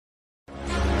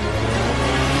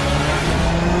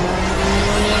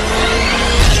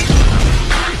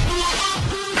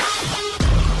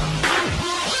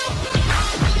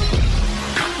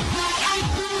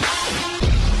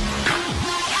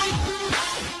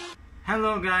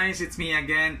Hello guys, it's me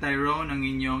again, Tyrone, ang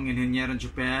inyong Inhenyerong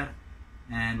Chuper,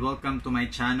 and welcome to my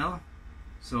channel.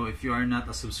 So if you are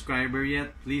not a subscriber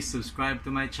yet, please subscribe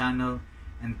to my channel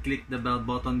and click the bell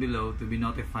button below to be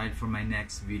notified for my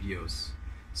next videos.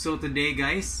 So today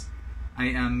guys, I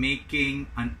am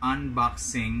making an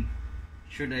unboxing,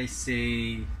 should I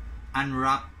say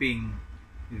unwrapping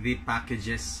the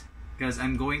packages, because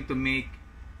I'm going to make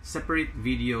separate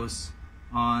videos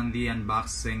on the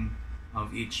unboxing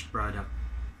of each product.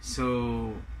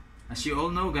 So as you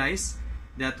all know guys,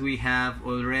 that we have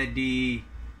already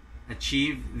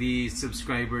achieved the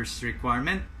subscribers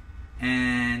requirement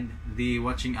and the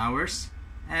watching hours,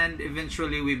 and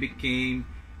eventually we became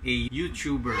a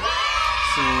YouTuber.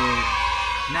 So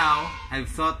now I've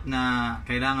thought na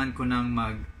kailangan ko nang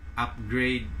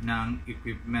mag-upgrade ng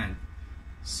equipment.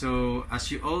 So as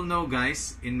you all know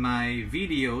guys, in my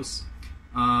videos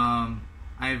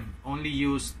I've only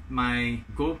used my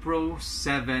GoPro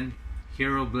 7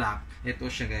 Hero Black. Ito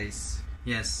siya guys.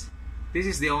 Yes, this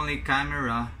is the only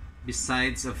camera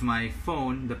besides of my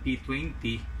phone, the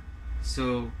P20.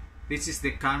 So this is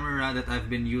the camera that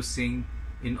I've been using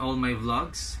in all my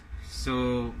vlogs.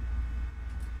 So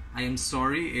I am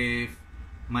sorry if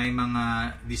may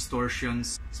mga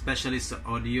distortions, especially sa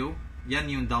audio. Yan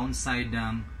yung downside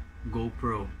ng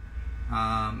GoPro.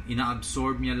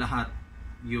 Ina-absorb niya lahat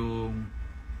yung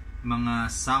mga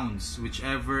sounds,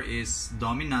 whichever is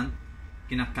dominant,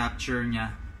 kina-capture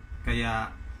niya.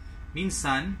 Kaya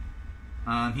minsan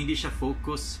hindi siya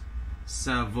focus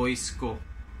sa voice ko.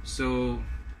 So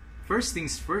first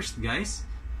things first guys,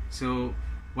 so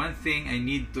one thing I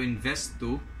need to invest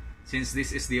to, since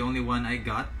this is the only one I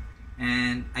got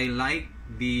and I like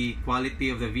the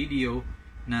quality of the video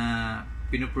na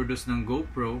pinoproduce ng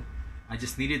GoPro, I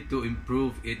just needed to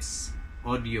improve its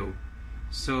audio.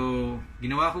 So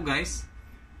ginawa ko guys,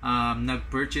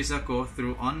 nag-purchase ako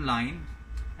through online.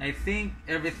 I think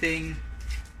everything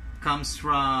comes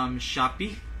from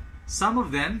Shopee. Some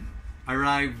of them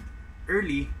arrived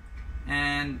early,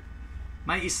 and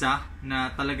may isa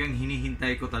na talagang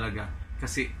hinihintay ko talaga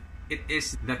kasi it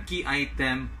is the key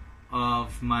item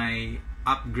of my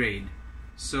upgrade.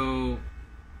 So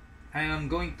I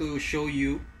am going to show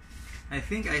you. I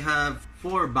think I have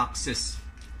 4 boxes.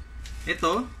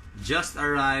 Ito just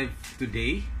arrived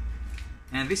today,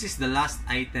 and this is the last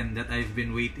item that I've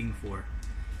been waiting for.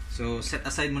 So set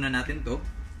aside muna natin to.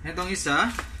 Itong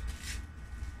isa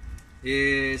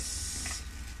is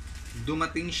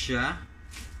dumating siya,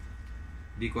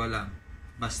 di ko alam,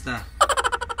 basta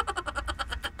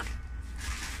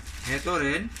ito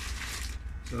rin.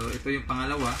 So ito yung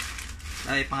pangalawa,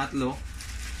 ay pangatlo,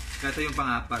 ito yung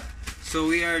pangapat.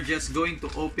 So we are just going to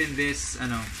open this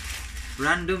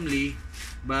randomly,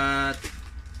 but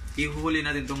ihuhuli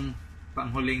natin tong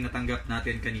panghuling natanggap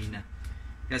natin kanina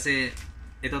kasi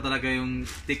ito talaga yung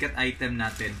ticket item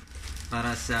natin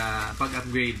para sa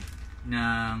pag-upgrade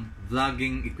ng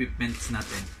vlogging equipments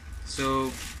natin.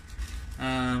 So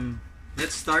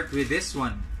let's start with this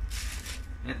one.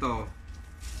 Ito,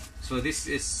 so this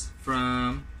is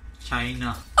from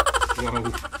China. Wow.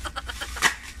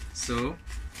 So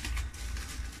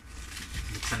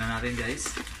buksan na natin guys.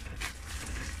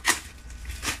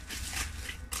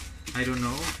 I don't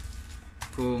know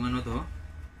kung ano to,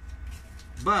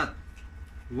 but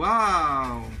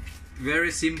wow,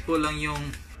 very simple lang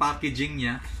yung packaging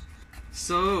niya.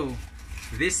 So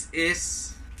this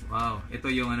is, wow,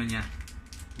 ito yung ano niya,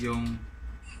 yung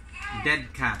dead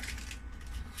cat.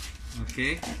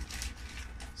 Okay,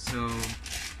 so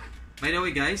by the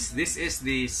way guys, this is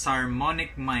the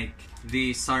Saramonic mic,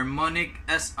 the Saramonic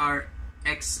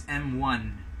SR-XM1.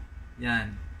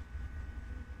 Yan.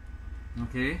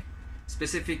 Okay,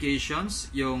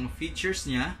 specifications, yung features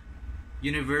niya: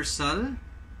 universal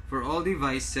for all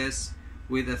devices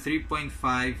with a 3.5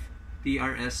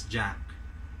 TRS jack,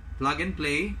 plug and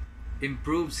play,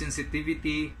 improved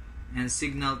sensitivity and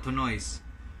signal to noise,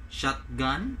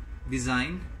 shotgun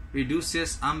design,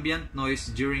 reduces ambient noise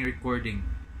during recording,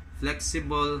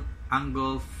 flexible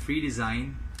angle free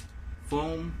design,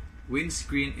 foam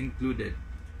windscreen included.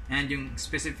 And yung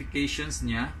specifications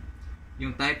niya,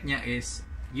 yung type niya is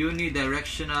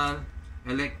unidirectional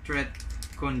electret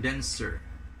condenser.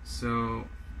 So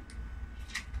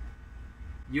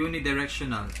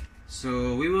unidirectional.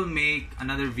 So we will make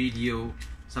another video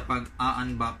sa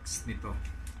pag-unbox nito.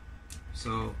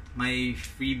 So may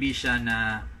freebie siya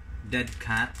na dead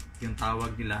cat, yung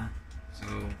tawag nila.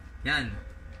 So yan.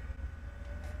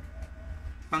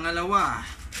 Pangalawa,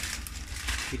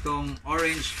 itong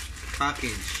orange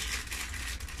package.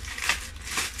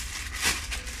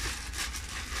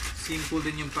 Simple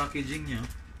din yung packaging niya.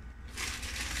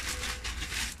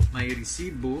 may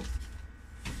resibo.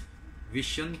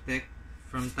 Vision Tech.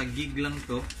 From Taguig lang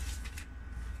to.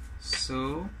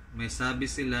 So, may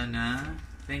sabi sila na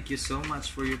thank you so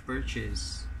much for your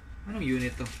purchase. Anong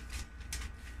unit to?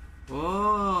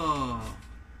 Oh!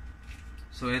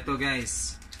 So, eto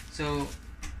guys. So,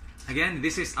 again,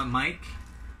 this is a mic.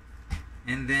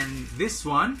 And then, this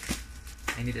one,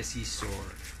 I need a scissor.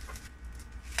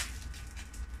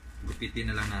 Gupitin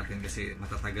na lang natin kasi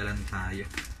matatagalan tayo.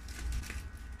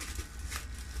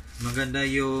 Maganda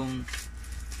yung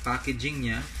packaging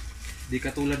niya. Di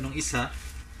katulad nung isa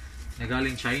na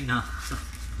galing China.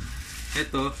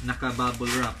 Ito,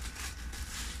 naka-bubble wrap.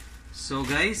 So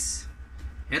guys,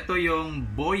 ito yung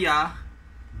Boya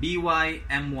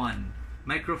BY-M1.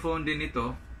 Microphone din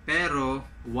ito, pero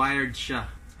wired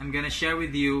siya. I'm gonna share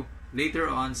with you later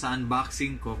on sa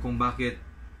unboxing ko kung bakit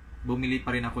bumili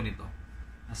pa rin ako nito.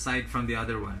 Aside from the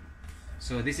other one.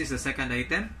 So this is the second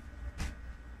item.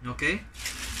 Okay?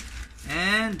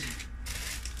 And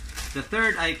the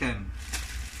third item.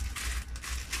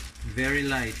 Very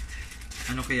light.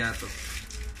 Ano kaya to?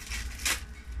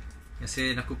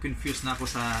 Kasi naku-confuse na ako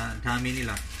sa dami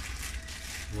nila.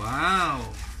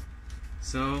 Wow!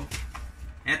 So,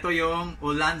 eto yung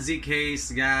Ulanzi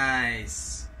case,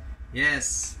 guys.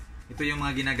 Yes. Ito yung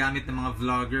mga ginagamit ng mga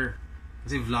vlogger.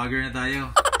 Kasi vlogger na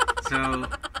tayo. So,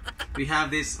 we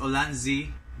have this Ulanzi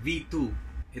V2.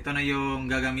 Ito na yung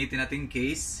gagamitin nating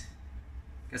case.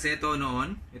 Kasi ito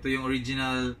noon, ito yung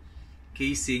original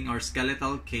casing or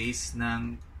skeletal case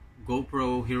ng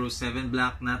GoPro Hero 7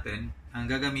 Black natin. Ang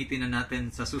gagamitin na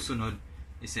natin sa susunod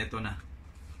is ito na.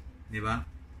 Diba?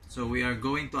 So, we are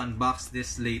going to unbox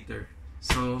this later.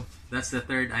 So, that's the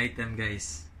third item,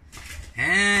 guys.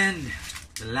 And,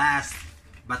 the last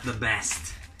but the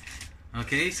best.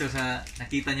 Okay, so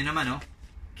nakita nyo naman, oh,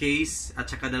 case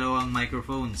at saka dalawang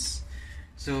microphones.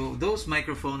 So, those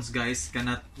microphones, guys,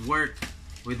 cannot work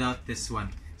without this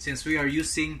one. Since we are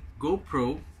using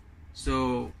GoPro,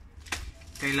 so,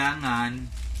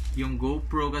 kailangan yung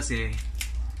GoPro kasi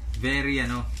very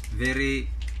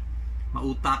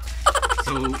mautak.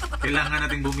 So, kailangan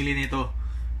natin bumili nito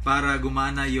para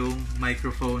gumana yung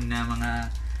microphone na mga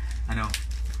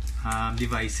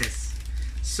devices.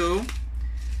 So,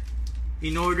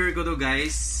 in order ko to,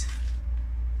 guys,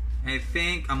 I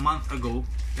think a month ago,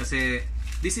 kasi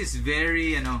this is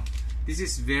very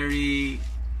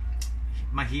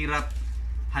mahirap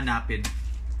hanapin.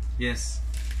 Yes.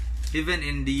 Even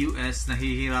in the US,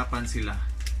 nahihirapan sila.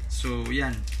 So,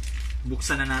 yan.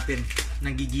 Buksan na natin.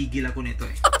 Nagigigil ako nito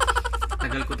eh.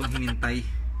 Tagal ko tong hinintay.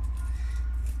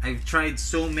 I've tried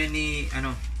so many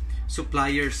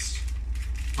suppliers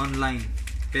online.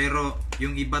 Pero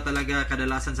yung iba talaga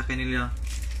kadalasan sa kanila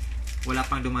wala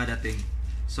pang dumadating.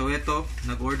 So ito,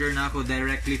 nag-order na ako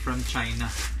directly from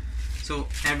China. So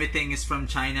everything is from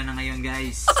China na ngayon,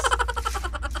 guys.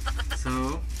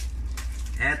 So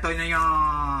eto na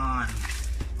yon.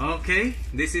 Okay,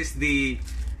 this is the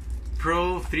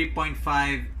Pro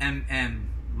 3.5mm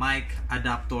mic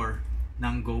adapter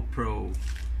ng GoPro.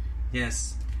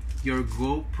 Yes, your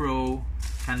GoPro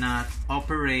cannot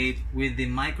operate with the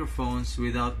microphones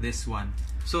without this one.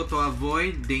 So to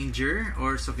avoid danger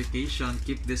or suffocation,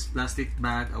 keep this plastic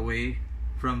bag away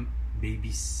from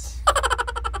babies.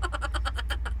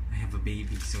 I have a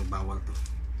baby, so bawal to.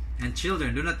 And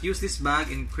children, do not use this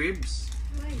bag in cribs,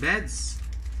 beds,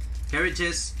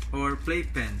 carriages, or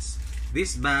playpens.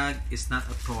 This bag is not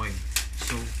a toy.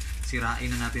 So,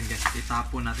 sirain na natin, guys.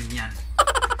 Itapon natin yan.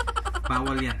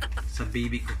 Bawal yan sa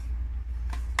baby ko.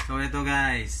 So, ito,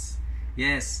 guys.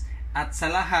 Yes. At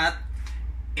sa lahat,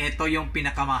 ito yung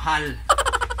pinakamahal.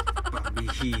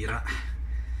 Pabihira.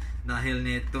 Dahil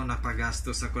nito,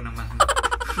 napagastos ako naman.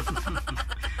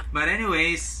 But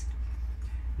anyways,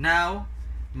 now,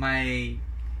 my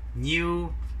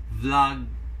new vlog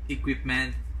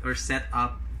equipment or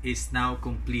setup is now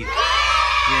complete.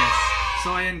 Yes.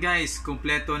 So ayan, guys,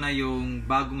 kumpleto na yung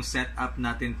bagong setup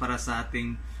natin para sa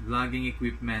ating vlogging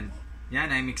equipment.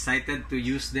 Yan, I'm excited to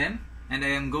use them. And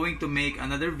I am going to make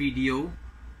another video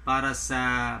para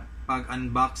sa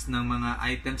pag-unbox ng mga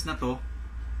items na to.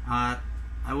 At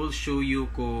I will show you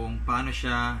kung paano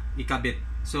siya ikabit.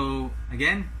 So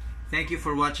again, thank you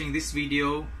for watching this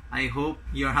video. I hope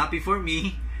you're happy for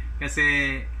me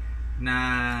kasi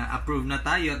na-approve na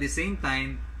tayo. At the same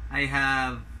time, I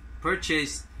have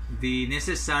purchased the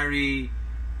necessary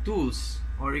tools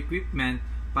or equipment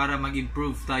para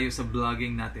mag-improve tayo sa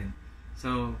vlogging natin.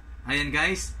 So, ayan,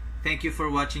 guys, thank you for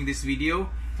watching this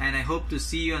video and I hope to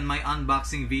see you on my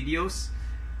unboxing videos.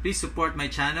 Please support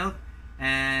my channel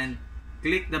and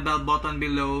click the bell button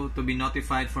below to be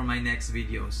notified for my next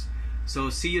videos.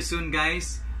 So, see you soon,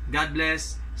 guys. God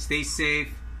bless, stay safe,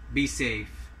 be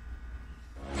safe.